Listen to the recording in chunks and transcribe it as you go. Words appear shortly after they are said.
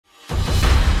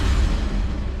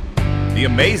The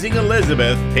amazing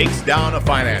Elizabeth takes down a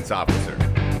finance officer.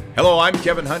 Hello, I'm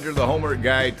Kevin Hunter, the Homework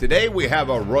Guy. Today we have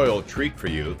a royal treat for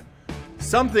you.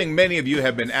 Something many of you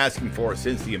have been asking for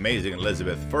since the amazing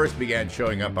Elizabeth first began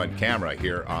showing up on camera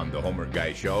here on the Homework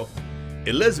Guy show.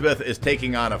 Elizabeth is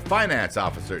taking on a finance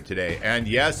officer today, and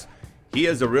yes, he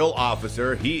is a real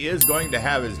officer. He is going to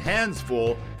have his hands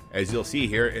full, as you'll see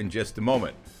here in just a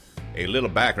moment. A little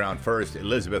background first,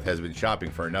 Elizabeth has been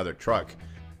shopping for another truck.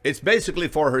 It's basically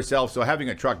for herself, so having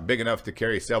a truck big enough to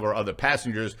carry several other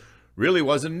passengers really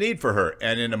wasn't a need for her.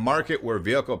 And in a market where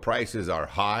vehicle prices are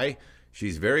high,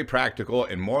 she's very practical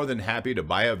and more than happy to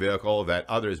buy a vehicle that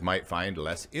others might find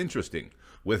less interesting.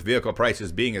 With vehicle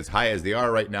prices being as high as they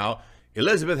are right now,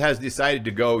 Elizabeth has decided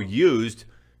to go used.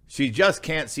 She just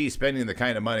can't see spending the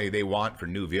kind of money they want for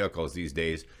new vehicles these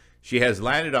days. She has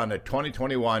landed on a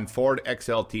 2021 Ford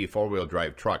XLT four-wheel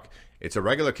drive truck. It's a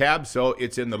regular cab, so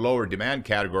it's in the lower demand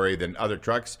category than other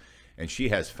trucks, and she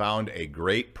has found a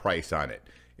great price on it.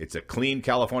 It's a clean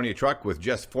California truck with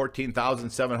just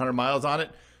 14,700 miles on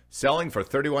it, selling for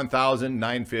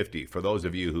 $31,950. For those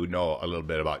of you who know a little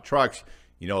bit about trucks,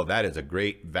 you know that is a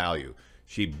great value.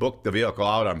 She booked the vehicle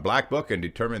out on Black Book and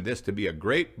determined this to be a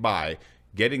great buy.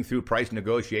 Getting through price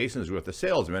negotiations with the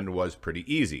salesman was pretty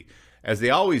easy. As they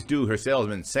always do, her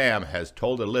salesman Sam has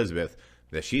told Elizabeth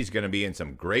that she's going to be in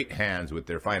some great hands with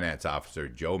their finance officer,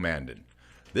 Joe Mandan.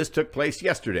 This took place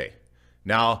yesterday.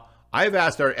 Now, I've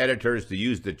asked our editors to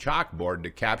use the chalkboard to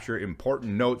capture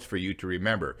important notes for you to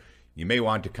remember. You may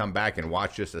want to come back and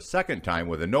watch this a second time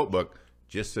with a notebook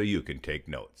just so you can take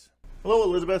notes. Hello,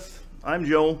 Elizabeth. I'm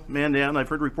Joe Mandan. I've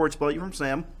heard reports about you from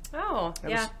Sam. Oh,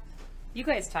 yeah. You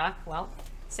guys talk. Well,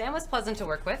 Sam was pleasant to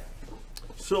work with.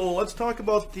 So let's talk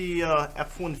about the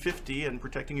F-150 and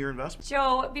protecting your investment.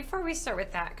 Joe, before we start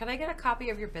with that, could I get a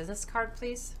copy of your business card,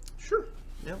 please? Sure.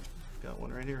 Yep. Got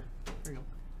one right here. There you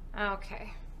go.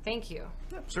 Okay. Thank you.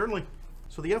 Yep, certainly.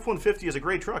 So the F-150 is a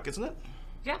great truck, isn't it?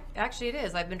 Yeah, actually it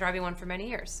is. I've been driving one for many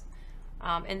years.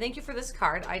 And thank you for this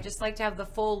card. I just like to have the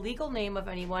full legal name of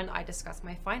anyone I discuss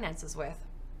my finances with.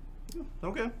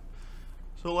 Okay.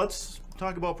 So let's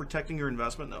talk about protecting your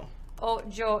investment now. Oh,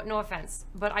 Joe, no offense,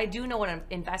 but I do know what an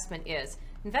investment is.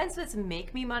 Investments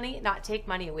make me money, not take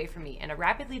money away from me. And a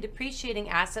rapidly depreciating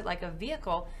asset like a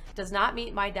vehicle does not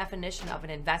meet my definition of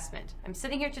an investment. I'm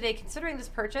sitting here today considering this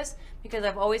purchase because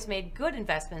I've always made good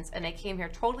investments and I came here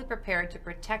totally prepared to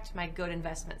protect my good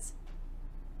investments.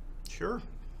 Sure.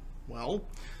 Well,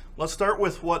 let's start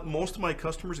with what most of my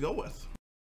customers go with.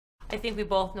 I think we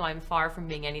both know I'm far from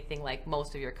being anything like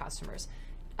most of your customers.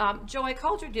 Joe, I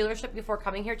called your dealership before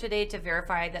coming here today to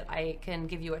verify that I can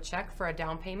give you a check for a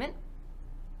down payment.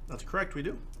 That's correct, we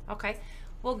do. Okay,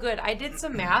 well good. I did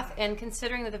some math, and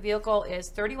considering that the vehicle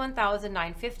is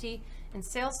 $31,950 and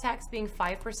sales tax being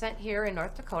 5% here in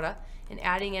North Dakota, and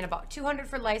adding in about $200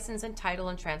 for license and title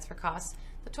and transfer costs,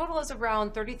 the total is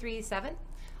around $33,700.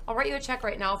 I'll write you a check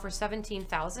right now for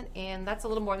 $17,000, and that's a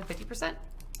little more than 50%.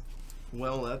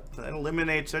 Well, that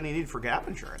eliminates any need for gap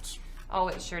insurance. Oh,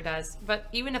 it sure does. But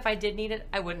even if I did need it,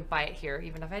 I wouldn't buy it here,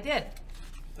 even if I did.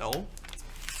 No?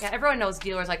 Yeah, everyone knows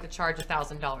dealers like to charge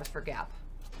 $1,000 for gap.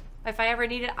 If I ever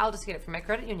need it, I'll just get it from my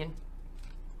credit union.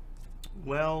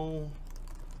 Well...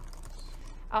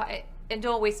 and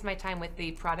don't waste my time with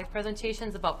the product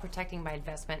presentations about protecting my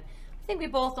investment. I think we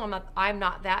both know I'm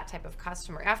not that type of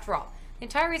customer. After all, the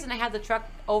entire reason I had the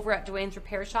truck over at Dwayne's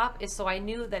repair shop is so I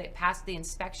knew that it passed the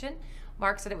inspection.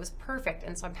 Mark said it was perfect,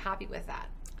 and so I'm happy with that.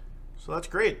 So that's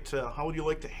great. How would you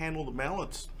like to handle the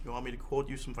balance? You want me to quote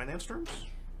you some finance terms?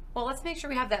 Well, let's make sure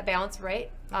we have that balance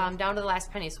right, down to the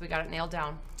last penny, so we got it nailed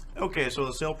down. Okay, so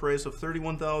the sale price of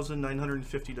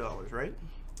 $31,950, right?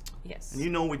 Yes. And you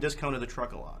know we discounted the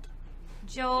truck a lot.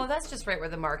 Joe, that's just right where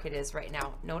the market is right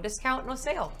now. No discount, no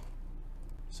sale.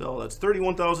 So that's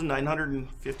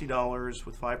 $31,950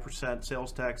 with 5%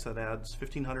 sales tax. That adds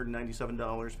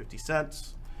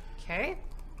 $1,597.50. Okay,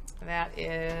 that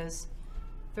is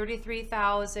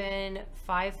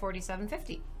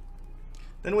 $33,547.50.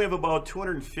 Then we have about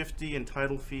 $250 in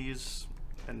title fees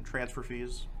and transfer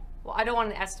fees. Well, I don't want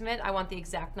an estimate. I want the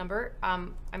exact number.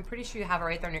 I'm pretty sure you have it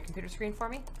right there on your computer screen for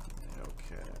me.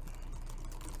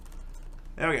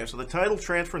 Okay, so the title,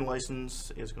 transfer, and license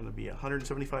is going to be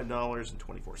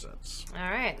 $175.24.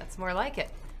 All right, that's more like it.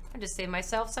 I just saved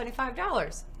myself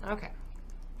 $75. Okay.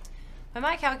 By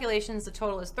my calculations, the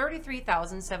total is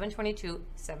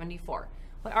 $33,722.74.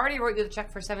 Well, I already wrote you the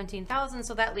check for $17,000,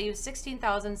 so that leaves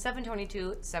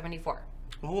 $16,722.74. Well,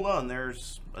 hold on,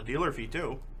 there's a dealer fee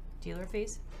too. Dealer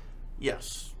fees?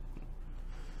 Yes.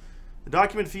 The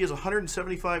document fee is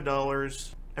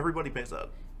 $175. Everybody pays that.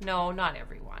 No, not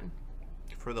everyone.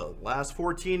 For the last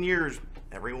 14 years,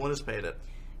 Everyone has paid it.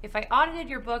 If I audited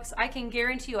your books, I can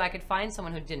guarantee you I could find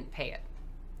someone who didn't pay it.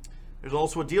 There's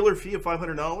also a dealer fee of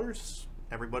 $500.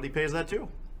 Everybody pays that too.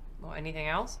 Well, anything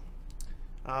else?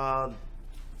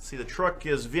 See, the truck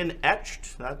is VIN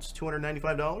etched. That's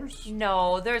 $295.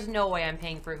 No, there's no way I'm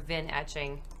paying for VIN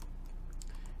etching.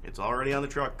 It's already on the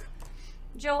truck.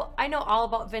 Joe, I know all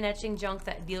about VIN etching junk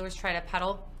that dealers try to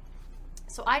peddle.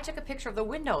 So I took a picture of the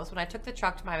windows when I took the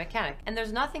truck to my mechanic, and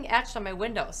there's nothing etched on my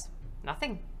windows.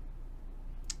 Nothing.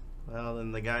 Well,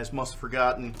 then the guys must have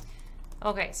forgotten.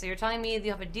 Okay, so you're telling me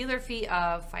you have a dealer fee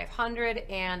of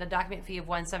 $500 and a document fee of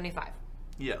 $175.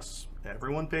 Yes,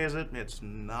 everyone pays it. It's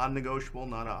non-negotiable,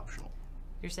 not optional.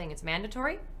 You're saying it's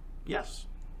mandatory? Yes.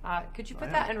 Could you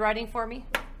put that in writing for me?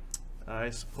 I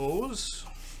suppose.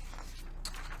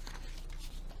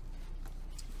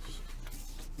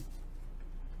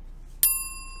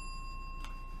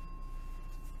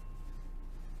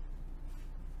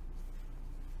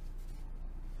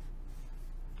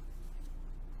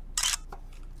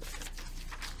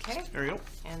 Okay. There you go.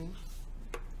 And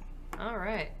all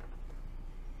right.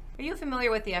 Are you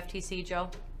familiar with the FTC, Joe?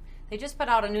 They just put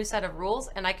out a new set of rules,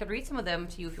 and I could read some of them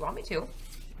to you if you want me to.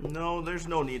 No, there's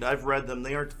no need. I've read them.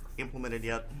 They aren't implemented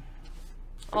yet.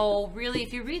 Oh, really?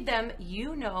 If you read them,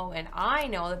 you know and I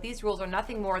know that these rules are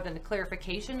nothing more than a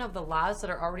clarification of the laws that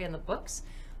are already on the books,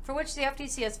 for which the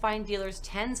FTC has fined dealers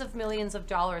tens of millions of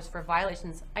dollars for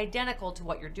violations identical to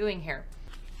what you're doing here.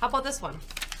 How about this one?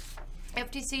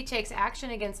 FTC takes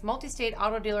action against multi-state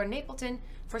auto dealer Napleton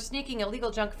for sneaking illegal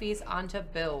junk fees onto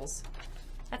bills.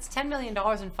 That's $10 million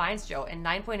in fines, Joe, and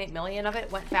 $9.8 million of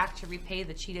it went back to repay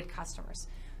the cheated customers.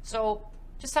 So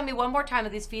just tell me one more time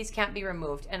that these fees can't be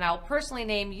removed, and I'll personally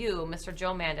name you Mr.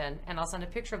 Joe Mandan, and I'll send a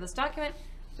picture of this document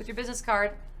with your business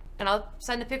card, and I'll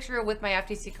send a picture with my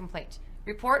FTC complaint.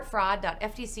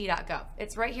 Reportfraud.ftc.gov.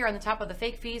 It's right here on the top of the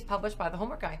fake fees published by the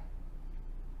Homework Guy.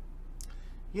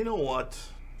 You know what?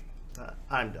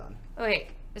 I'm done. Okay,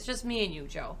 it's just me and you,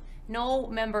 Joe. No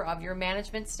member of your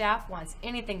management staff wants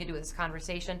anything to do with this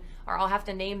conversation, or I'll have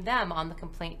to name them on the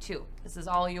complaint too. This is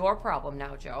all your problem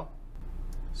now, Joe.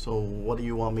 So what do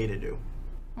you want me to do?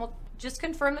 Well, just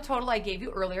confirm the total I gave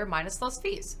you earlier minus those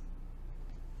fees.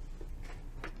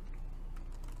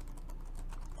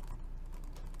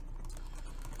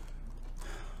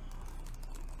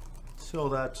 So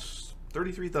that's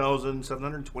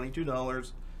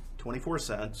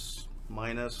 $33,722.24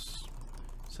 minus,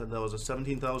 said that was a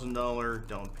 $17,000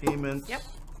 down payment. Yep.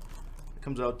 It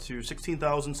comes out to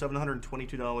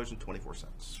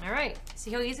 $16,722.24. All right.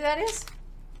 See how easy that is?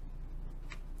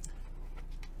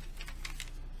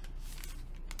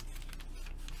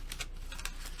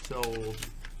 So,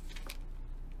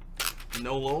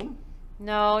 no loan?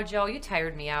 No, Joe, you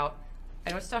tired me out.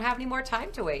 I just don't have any more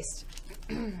time to waste.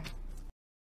 You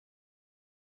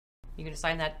gonna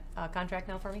sign that contract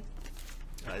now for me?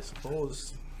 I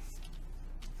suppose.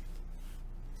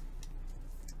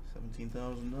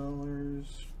 $17,000,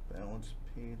 balance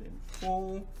paid in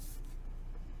full.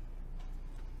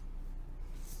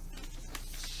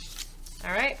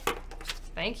 All right.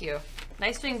 Thank you.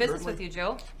 Nice doing business Certainly. with you,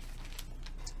 Joe.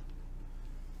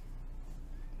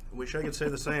 Wish I could say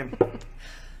the same.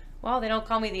 Well, they don't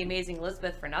call me the Amazing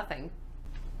Elizabeth for nothing.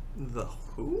 The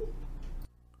who?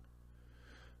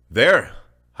 There.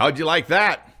 How'd you like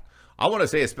that? I want to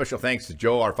say a special thanks to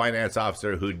Joe, our finance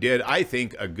officer, who did, I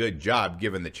think, a good job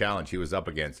given the challenge he was up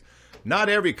against. Not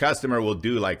every customer will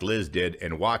do like Liz did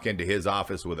and walk into his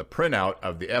office with a printout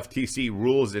of the FTC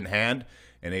rules in hand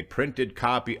and a printed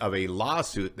copy of a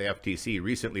lawsuit the FTC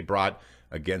recently brought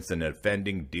against an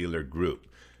offending dealer group.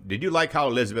 Did you like how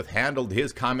Elizabeth handled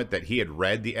his comment that he had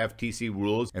read the FTC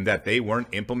rules and that they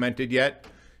weren't implemented yet?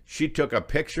 She took a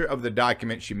picture of the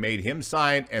document she made him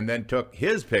sign and then took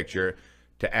his picture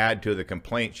to add to the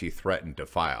complaint she threatened to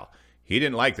file. He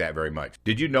didn't like that very much.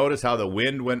 Did you notice how the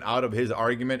wind went out of his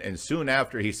argument and soon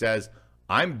after he says,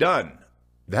 "I'm done"?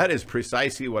 That is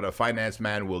precisely what a finance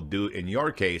man will do in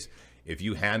your case if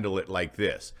you handle it like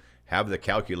this. Have the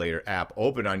calculator app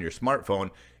open on your smartphone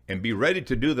and be ready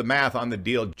to do the math on the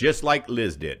deal just like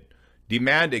Liz did.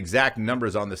 Demand exact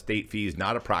numbers on the state fees,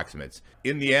 not approximates.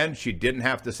 In the end, she didn't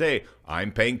have to say,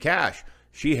 "I'm paying cash."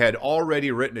 She had already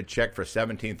written a check for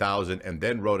 $17,000 and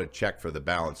then wrote a check for the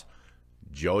balance.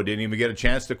 Joe didn't even get a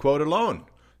chance to quote a loan.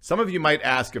 Some of you might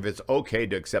ask if it's okay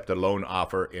to accept a loan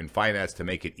offer in finance to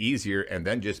make it easier and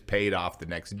then just pay it off the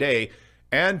next day.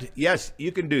 And yes,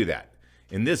 you can do that.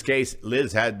 In this case,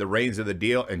 Liz had the reins of the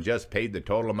deal and just paid the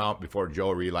total amount before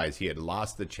Joe realized he had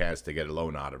lost the chance to get a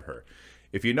loan out of her.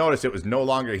 If you notice, it was no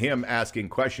longer him asking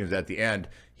questions at the end.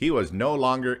 He was no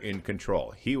longer in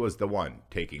control. He was the one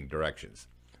taking directions.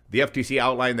 The FTC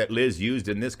outline that Liz used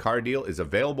in this car deal is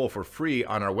available for free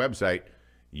on our website.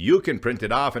 You can print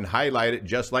it off and highlight it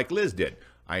just like Liz did.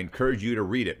 I encourage you to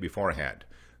read it beforehand.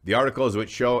 The articles which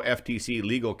show FTC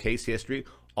legal case history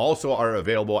also are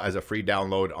available as a free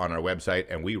download on our website,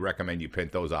 and we recommend you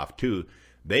print those off too.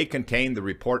 They contain the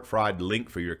report fraud link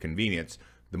for your convenience.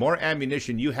 The more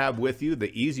ammunition you have with you,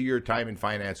 the easier your time in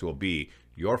finance will be.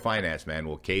 Your finance man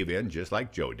will cave in just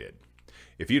like Joe did.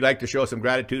 If you'd like to show some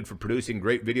gratitude for producing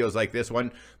great videos like this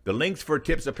one, the links for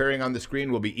tips appearing on the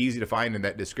screen will be easy to find in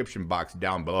that description box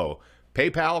down below.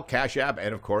 PayPal, Cash App,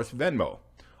 and of course Venmo.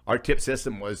 Our tip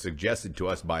system was suggested to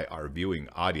us by our viewing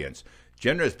audience.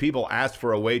 Generous people asked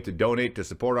for a way to donate to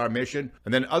support our mission,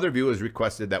 and then other viewers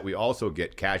requested that we also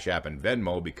get Cash App and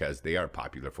Venmo because they are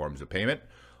popular forms of payment.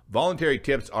 Voluntary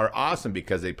tips are awesome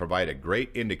because they provide a great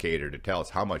indicator to tell us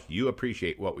how much you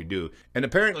appreciate what we do. And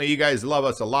apparently you guys love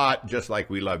us a lot, just like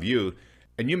we love you.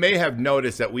 And you may have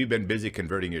noticed that we've been busy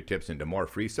converting your tips into more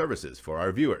free services for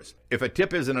our viewers. If a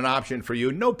tip isn't an option for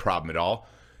you, no problem at all.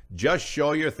 Just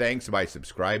show your thanks by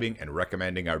subscribing and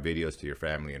recommending our videos to your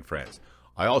family and friends.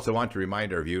 I also want to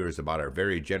remind our viewers about our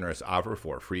very generous offer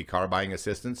for free car buying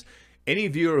assistance. Any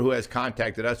viewer who has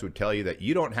contacted us would tell you that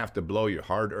you don't have to blow your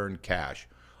hard-earned cash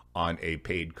on a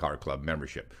paid car club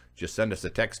membership. Just send us a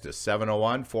text to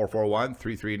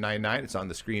 701-441-3399. It's on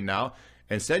the screen now.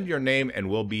 And send your name and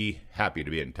we'll be happy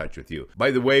to be in touch with you.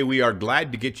 By the way, we are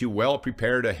glad to get you well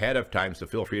prepared ahead of time, so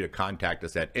feel free to contact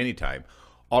us at any time.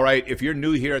 All right, if you're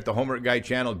new here at the Homework Guy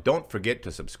channel, don't forget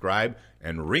to subscribe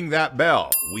and ring that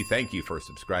bell. We thank you for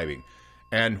subscribing.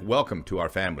 And welcome to our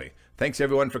family. Thanks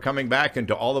everyone for coming back, and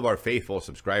to all of our faithful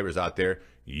subscribers out there,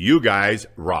 you guys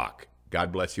rock.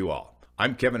 God bless you all.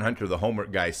 I'm Kevin Hunter, the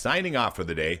Homework Guy, signing off for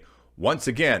the day. Once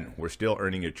again, we're still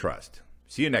earning your trust.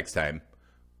 See you next time.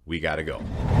 We gotta go.